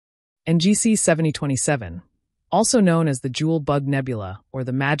NGC 7027, also known as the Jewel Bug Nebula or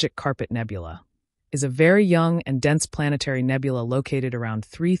the Magic Carpet Nebula, is a very young and dense planetary nebula located around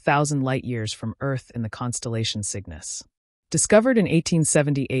 3,000 light-years from Earth in the constellation Cygnus. Discovered in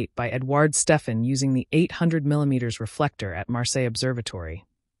 1878 by Edouard Stephan using the 800 mm reflector at Marseille Observatory,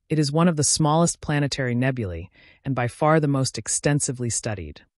 it is one of the smallest planetary nebulae and by far the most extensively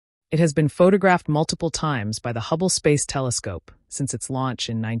studied. It has been photographed multiple times by the Hubble Space Telescope since its launch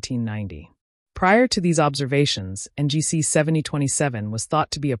in 1990. Prior to these observations, NGC 7027 was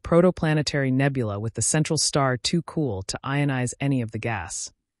thought to be a protoplanetary nebula with the central star too cool to ionize any of the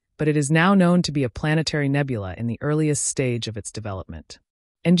gas, but it is now known to be a planetary nebula in the earliest stage of its development.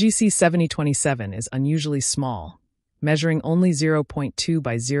 NGC 7027 is unusually small, measuring only 0.2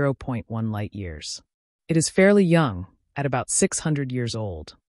 by 0.1 light-years. It is fairly young, at about 600 years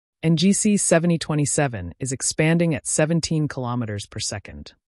old. NGC 7027 is expanding at 17 kilometers per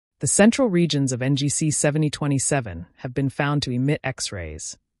second. The central regions of NGC 7027 have been found to emit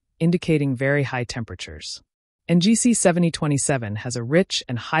X-rays, indicating very high temperatures. NGC 7027 has a rich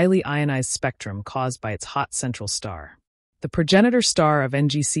and highly ionized spectrum caused by its hot central star. The progenitor star of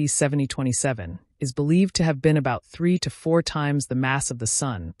NGC 7027 is believed to have been about 3 to 4 times the mass of the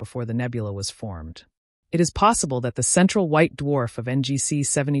Sun before the nebula was formed. It is possible that the central white dwarf of NGC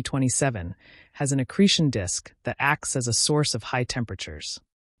 7027 has an accretion disk that acts as a source of high temperatures.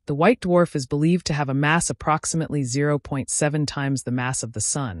 The white dwarf is believed to have a mass approximately 0.7 times the mass of the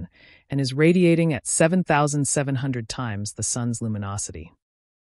Sun and is radiating at 7,700 times the Sun's luminosity.